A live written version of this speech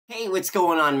Hey, what's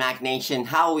going on, Mac Nation?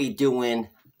 How we doing?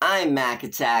 I'm Mac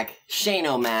Attack, Shane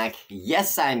O'Mac.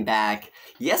 Yes, I'm back.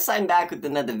 Yes, I'm back with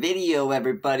another video,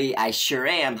 everybody. I sure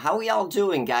am. How we all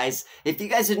doing, guys? If you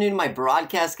guys are new to my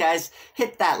broadcast, guys,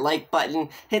 hit that like button,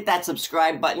 hit that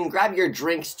subscribe button, grab your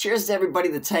drinks. Cheers to everybody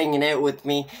that's hanging out with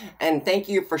me, and thank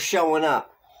you for showing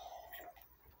up.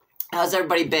 How's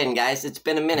everybody been, guys? It's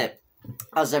been a minute.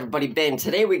 How's everybody been?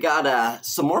 Today we got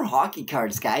some more hockey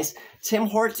cards, guys. Tim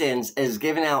Hortons is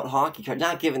giving out hockey cards.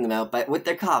 Not giving them out, but with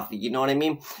their coffee. You know what I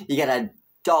mean? You get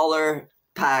 $1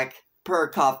 pack per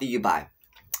coffee you buy.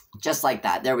 Just like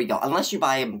that. There we go. Unless you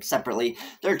buy them separately,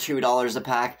 they're $2 a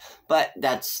pack. But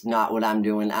that's not what I'm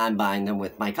doing. I'm buying them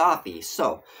with my coffee.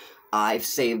 So I've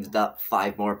saved up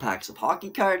 5 more packs of hockey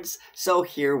cards. So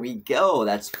here we go.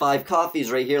 That's 5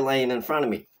 coffees right here laying in front of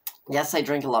me. Yes, I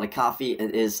drink a lot of coffee.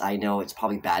 I know it's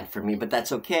probably bad for me, but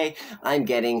that's okay. I'm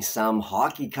getting some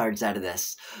hockey cards out of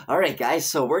this. All right, guys,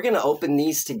 so we're going to open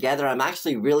these together. I'm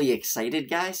actually really excited,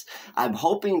 guys. I'm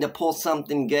hoping to pull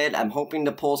something good. I'm hoping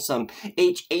to pull some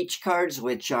HH cards,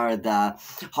 which are the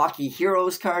Hockey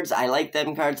Heroes cards. I like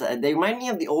them cards. They remind me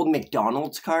of the old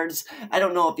McDonald's cards. I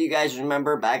don't know if you guys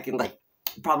remember back in,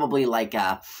 probably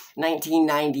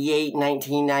 1998,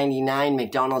 1999,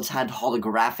 McDonald's had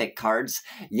holographic cards.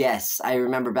 Yes, I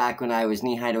remember back when I was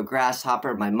knee-high to a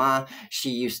grasshopper, my mom, she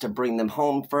used to bring them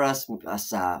home for us,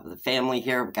 the family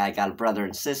here. I got a brother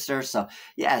and sister, so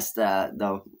yes,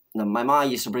 my mom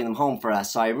used to bring them home for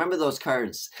us, so I remember those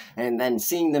cards, and then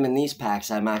seeing them in these packs,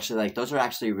 I'm actually like, those are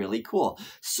actually really cool.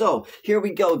 So, here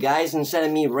we go, guys. Instead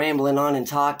of me rambling on and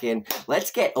talking, let's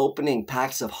get opening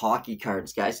packs of hockey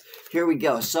cards, guys. Here we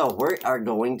go. So, we are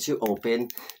going to open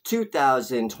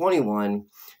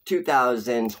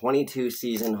 2021-2022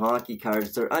 season hockey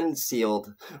cards. They're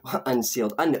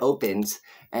unopened,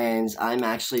 and I'm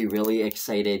actually really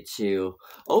excited to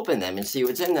open them and see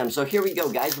what's in them. So here we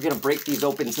go, guys. We're going to break these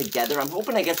open together. I'm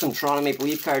hoping I get some Toronto Maple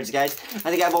Leaf cards, guys.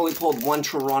 I think I've only pulled 1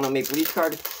 Toronto Maple Leaf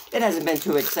card. It hasn't been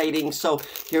too exciting. So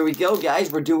here we go, guys.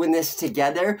 We're doing this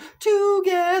together.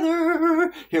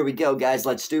 Here we go, guys.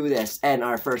 Let's do this. And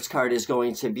our first card is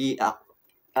going to be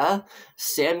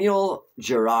Samuel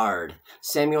Girard.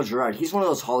 Samuel Girard. He's one of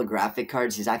those holographic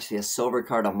cards. He's actually a silver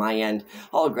card on my end,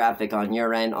 holographic on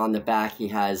your end. On the back, he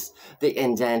has the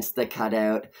indents, the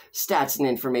cutout, stats and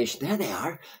information. There they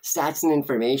are. Stats and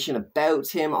information about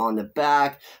him on the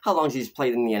back, how long he's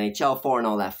played in the NHL for, and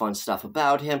all that fun stuff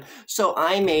about him. So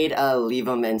I made a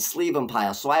LeaveM and SleeveM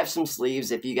pile. So I have some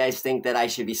sleeves. If you guys think that I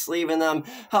should be sleeving them,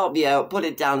 help me out. Put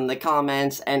it down in the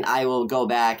comments, and I will go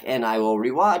back and I will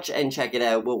rewatch and check it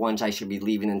out what ones I should be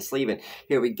leaving and sleeving.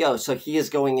 Here we go. So he is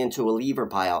going into a lever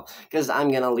pile because I'm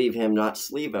going to leave him, not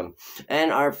sleeve him.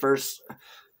 And our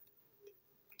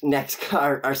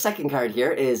second card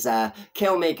here is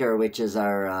Kale Maker, which is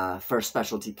our first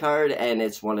specialty card, and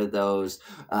it's one of those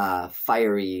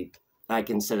fiery. I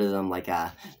consider them they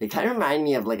kind of remind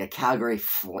me of a Calgary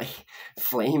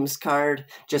Flames card,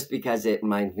 just because it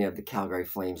reminds me of the Calgary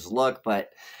Flames look, but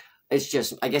it's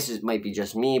just, I guess it might be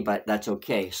just me, but that's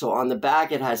okay. So on the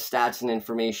back, it has stats and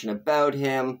information about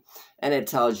him, and it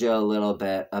tells you a little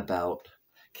bit about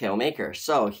Kale Maker.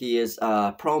 So he is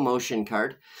a promotion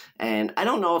card, and I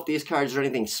don't know if these cards are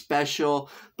anything special,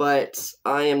 but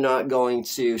I am not going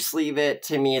to sleeve it.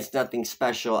 To me, it's nothing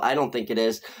special. I don't think it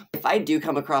is. If I do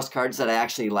come across cards that I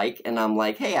actually like, and I'm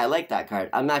like, hey, I like that card,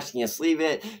 I'm actually going to sleeve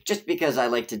it just because I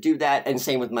like to do that. And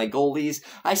same with my goalies.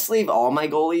 I sleeve all my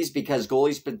goalies because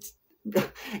goalies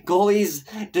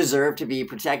deserve to be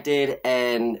protected,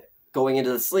 and going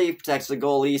into the sleeve protects the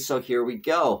goalie. So here we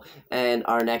go. And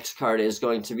our next card is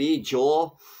going to be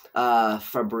Joel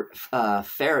Farabee,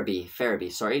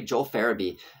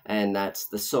 and that's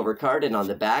the silver card. And on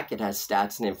the back, it has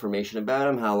stats and information about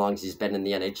him, how long he's been in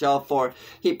the NHL for.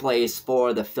 He plays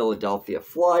for the Philadelphia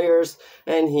Flyers,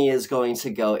 and he is going to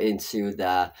go into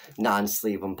the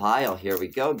non-sleeve pile. Here we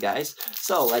go, guys.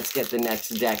 So let's get the next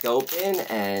deck open,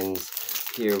 and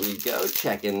here we go,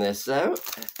 checking this out.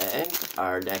 And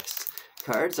our next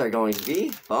cards are going to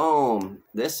be, boom,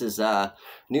 this is a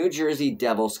New Jersey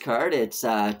Devils card. It's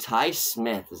Ty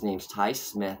Smith. His name's Ty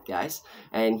Smith, guys,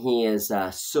 and he is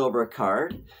a silver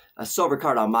card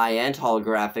on my end,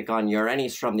 holographic on your end.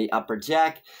 He's from the Upper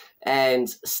Deck, and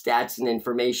stats and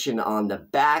information on the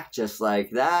back, just like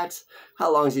that,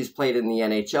 how long he's played in the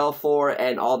NHL for,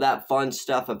 and all that fun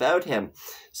stuff about him.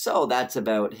 So that's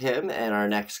about him. And our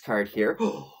next card here,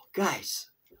 guys,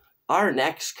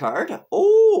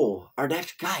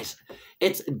 guys,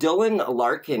 it's Dylan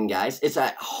Larkin, guys. It's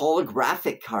a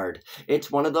holographic card. It's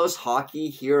one of those Hockey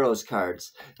Heroes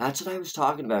cards. That's what I was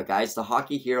talking about, guys. The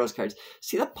Hockey Heroes cards.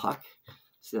 See the puck?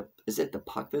 Is it the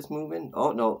puck that's moving?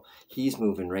 Oh, no, he's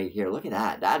moving right here. Look at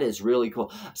that. That is really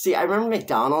cool. See, I remember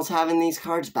McDonald's having these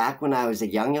cards back when I was a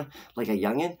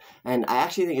youngin', and I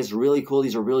actually think it's really cool.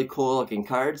 These are really cool looking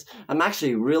cards. I'm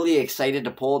actually really excited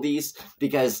to pull these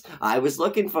because I was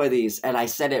looking for these, and I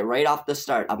said it right off the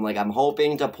start. I'm like, I'm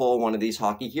hoping to pull one of these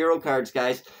Hockey Hero cards,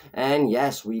 guys, and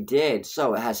yes, we did.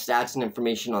 So it has stats and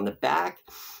information on the back,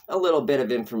 a little bit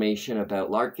of information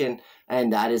about Larkin,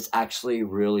 and that is actually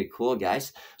really cool,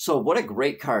 guys. So what a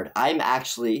great card. I'm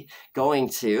actually going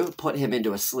to put him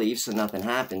into a sleeve so nothing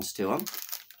happens to him.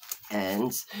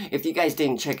 And if you guys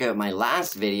didn't check out my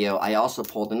last video, I also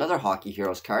pulled another Hockey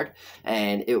Heroes card,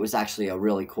 and it was actually a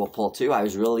really cool pull too. I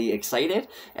was really excited,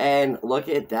 and look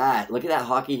at that. Look at that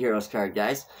Hockey Heroes card,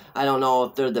 guys. I don't know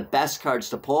if they're the best cards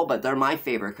to pull, but they're my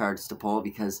favorite cards to pull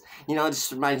because, you know, it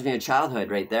just reminds me of childhood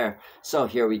right there. So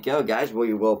here we go, guys.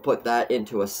 We will put that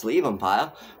into a SleeveM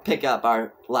pile. Pick up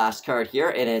our last card here,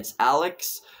 and it's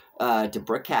Alex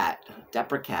Deprecat.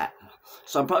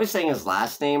 So I'm probably saying his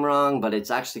last name wrong, but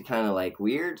it's actually kind of like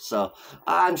weird. So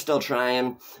I'm still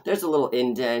trying. There's a little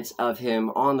indent of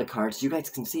him on the card, so you guys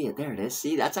can see it. There it is.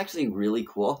 See, that's actually really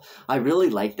cool. I really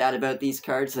like that about these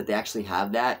cards, that they actually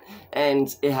have that.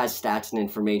 And it has stats and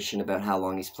information about how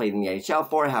long he's played in the NHL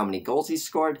for, how many goals he's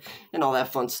scored, and all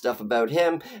that fun stuff about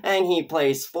him. And he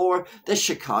plays for the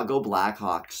Chicago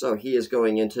Blackhawks. So he is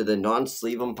going into the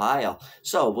non-SleeveM pile.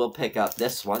 So we'll pick up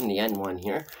this one, the end one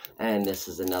here. And this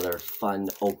is another fun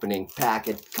opening pack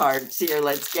of cards here.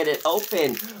 Let's get it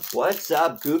open. What's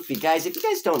up, Goofy? Guys, if you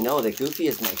guys don't know that Goofy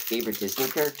is my favorite Disney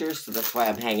character, so that's why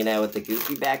I'm hanging out with the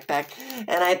Goofy backpack.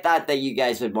 And I thought that you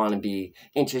guys would want to be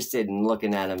interested in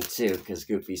looking at him too, because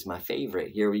Goofy's my favorite.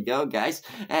 Here we go, guys.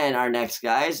 And our next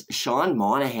guy is Sean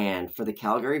Monahan for the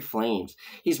Calgary Flames.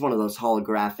 He's one of those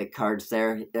holographic cards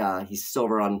there. He's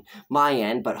silver on my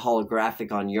end, but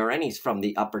holographic on your end. He's from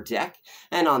the upper deck.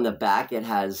 And on the back, it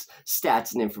has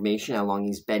stats and information, how long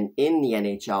he's been in the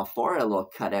NHL for, a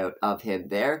little cutout of him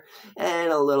there,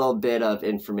 and a little bit of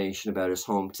information about his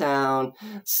hometown,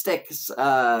 sticks,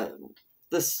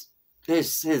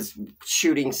 his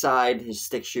shooting side, his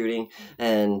stick shooting,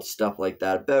 and stuff like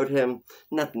that about him.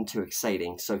 Nothing too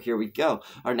exciting. So here we go.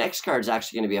 Our next card is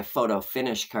actually going to be a photo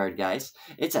finish card, guys.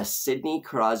 It's a Sidney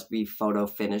Crosby photo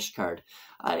finish card.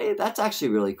 That's actually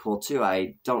really cool too.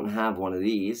 I don't have one of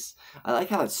these. I like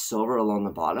how it's silver along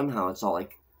the bottom, how it's all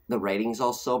like, the writing's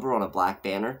all silver on a black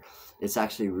banner. It's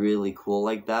actually really cool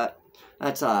like that.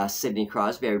 That's Sidney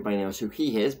Crosby. Everybody knows who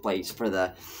he is. Plays for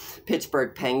the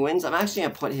Pittsburgh Penguins. I'm actually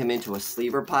going to put him into a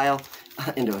sleever pile.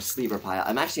 I'm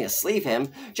actually going to sleeve him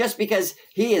just because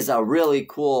he is a really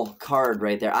cool card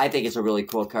right there. I think it's a really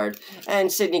cool card.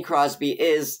 And Sidney Crosby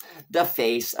is the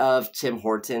face of Tim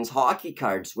Hortons hockey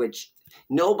cards, which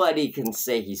nobody can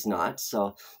say he's not.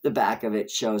 So the back of it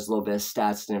shows a little bit of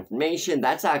stats and information.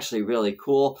 That's actually really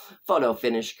cool. Photo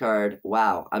finish card.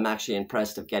 Wow, I'm actually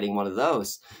impressed of getting one of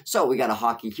those. So we got a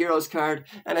Hockey Heroes card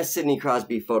and a Sidney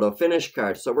Crosby photo finish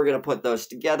card. So we're going to put those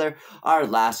together. Our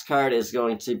last card is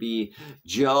going to be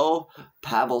Joe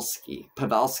Pavelski.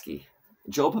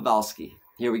 Joe Pavelski.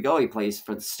 Here we go. He plays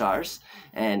for the Stars,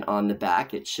 and on the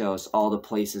back it shows all the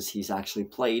places he's actually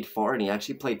played for, and he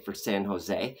actually played for San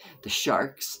Jose, the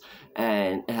Sharks,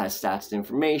 and it has stats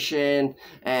information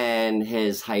and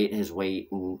his height, his weight,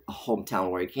 and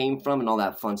hometown where he came from, and all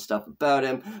that fun stuff about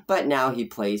him. But now he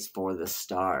plays for the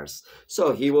Stars,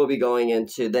 so he will be going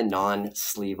into the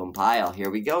non-SleeveM pile.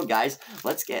 Here we go, guys.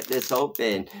 Let's get this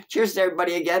open. Cheers to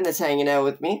everybody again that's hanging out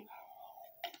with me.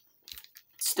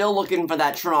 Still looking for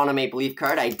that Toronto Maple Leaf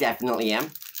card. I definitely am.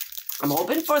 I'm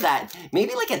hoping for that.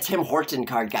 Maybe like a Tim Horton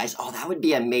card, guys. Oh, that would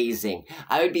be amazing.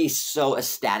 I would be so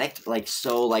ecstatic,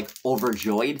 so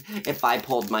overjoyed if I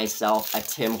pulled myself a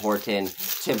Tim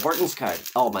Hortons card.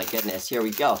 Oh my goodness. Here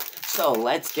we go. So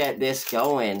let's get this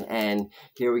going. And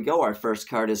here we go. Our first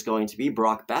card is going to be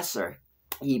Brock Besser.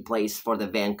 He plays for the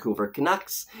Vancouver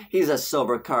Canucks. He's a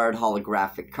silver card,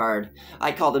 holographic card.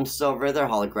 I call them silver. They're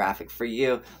holographic for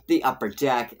you. The upper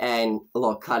deck and a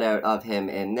little cutout of him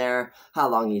in there. How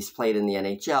long he's played in the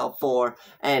NHL for.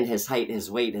 And his height,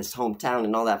 his weight, his hometown,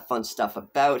 and all that fun stuff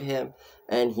about him.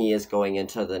 And he is going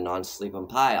into the non-SleeveM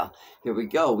pile. Here we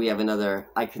go. We have another,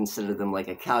 I consider them like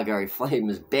a Calgary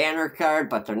Flames banner card,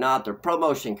 but they're not. They're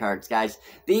promotion cards, guys.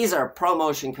 These are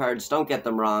promotion cards. Don't get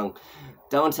them wrong.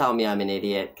 Don't tell me I'm an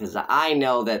idiot, because I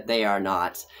know that they are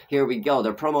not. Here we go.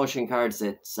 They're promotion cards.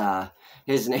 It's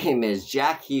his name is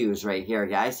Jack Hughes right here,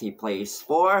 guys. He plays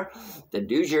for the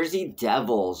New Jersey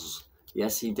Devils.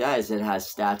 Yes, he does. It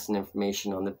has stats and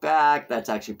information on the back. That's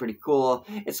actually pretty cool.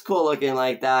 It's cool looking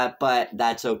like that, but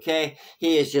that's okay.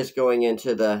 He is just going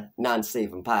into the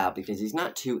non-SleeveM pile because he's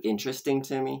not too interesting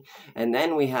to me. And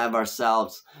then we have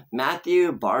ourselves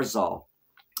Matthew Barzal.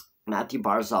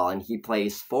 And he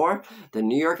plays for the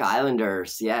New York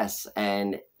Islanders, yes,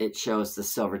 and it shows the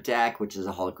silver deck, which is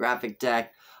a holographic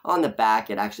deck. On the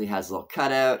back, it actually has a little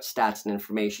cutout, stats and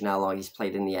information, how long he's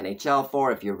played in the NHL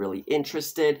for, if you're really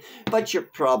interested, but you're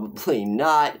probably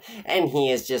not, and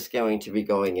he is just going to be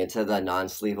going into the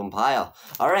non-SleeveM pile.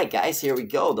 Alright guys, here we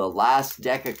go, the last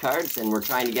deck of cards, and we're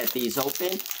trying to get these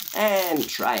open, and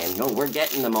no, we're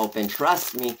getting them open,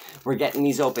 trust me, we're getting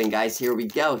these open, guys, here we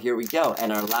go,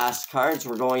 and our last cards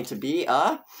were going to be,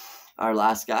 our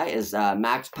last guy is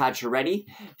Max Pacioretty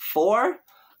for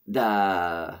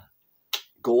the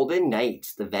Golden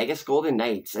Knights, the Vegas Golden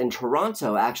Knights, and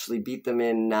Toronto actually beat them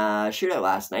in shootout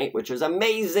last night, which was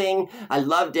amazing. I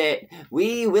loved it.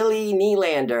 Wee Willie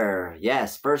Nylander.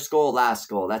 Yes, first goal, last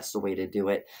goal. That's the way to do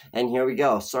it. And here we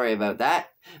go. Sorry about that.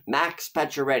 Max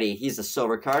Pacioretty. He's a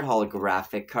silver card,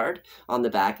 holographic card. On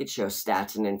the back, it shows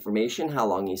stats and information, how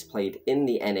long he's played in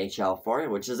the NHL for,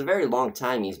 which is a very long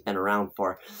time he's been around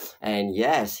for. And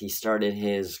yes, he started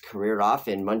his career off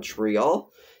in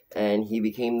Montreal, and he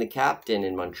became the captain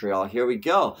in Montreal. Here we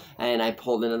go. And I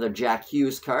pulled another Jack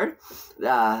Hughes card.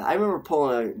 I remember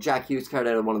pulling a Jack Hughes card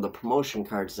out of one of the promotion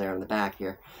cards there in the back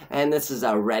here. And this is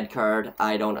a red card.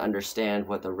 I don't understand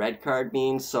what the red card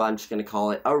means, so I'm just going to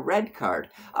call it a red card.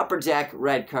 Upper deck,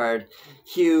 red card.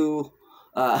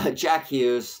 Jack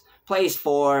Hughes plays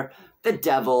for the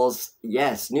Devils.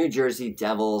 Yes, New Jersey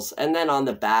Devils. And then on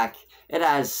the back, it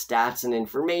has stats and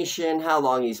information, how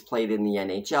long he's played in the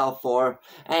NHL for,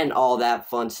 and all that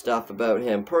fun stuff about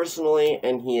him personally,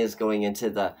 and he is going into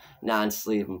the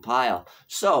non-SleeveM pile.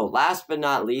 So, last but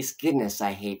not least, goodness,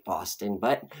 I hate Boston,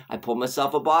 but I pulled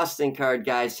myself a Boston card,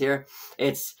 guys, here.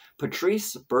 It's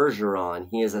Patrice Bergeron.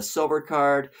 He is a silver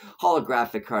card,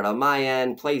 holographic card on my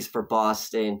end, plays for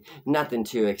Boston, nothing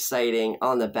too exciting.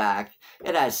 On the back,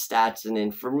 it has stats and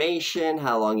information,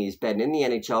 how long he's been in the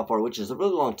NHL for, which is a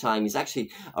really long time. He's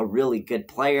actually a really good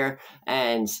player,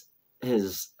 and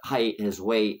his height, his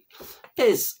weight,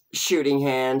 his shooting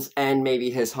hands, and maybe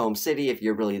his home city if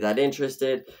you're really that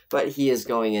interested, but he is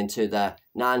going into the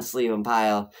non-SleeveM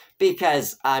pile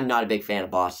because I'm not a big fan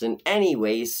of Boston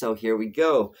anyways, so here we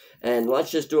go. And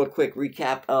let's just do a quick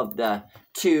recap of the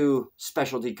two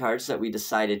specialty cards that we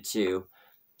decided to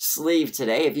sleeve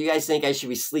today. If you guys think I should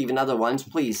be sleeving other ones,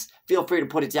 please feel free to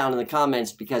put it down in the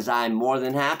comments because I'm more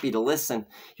than happy to listen.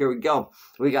 Here we go.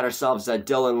 We got ourselves a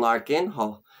Dylan Larkin.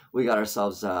 We got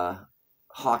ourselves a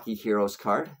Hockey Heroes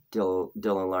card,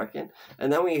 Dylan Larkin.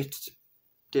 And then we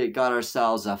got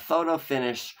ourselves a photo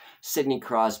finish Sidney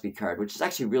Crosby card, which is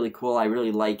actually really cool. I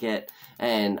really like it,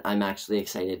 and I'm actually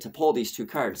excited to pull these two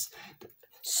cards.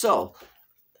 So,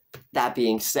 that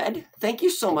being said, thank you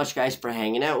so much, guys, for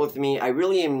hanging out with me. I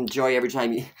really enjoy every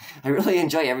time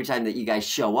that you guys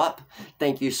show up.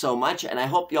 Thank you so much, and I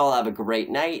hope you all have a great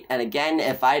night. And again,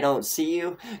 if I don't see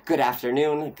you, good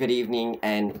afternoon, good evening,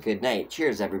 and good night.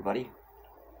 Cheers, everybody.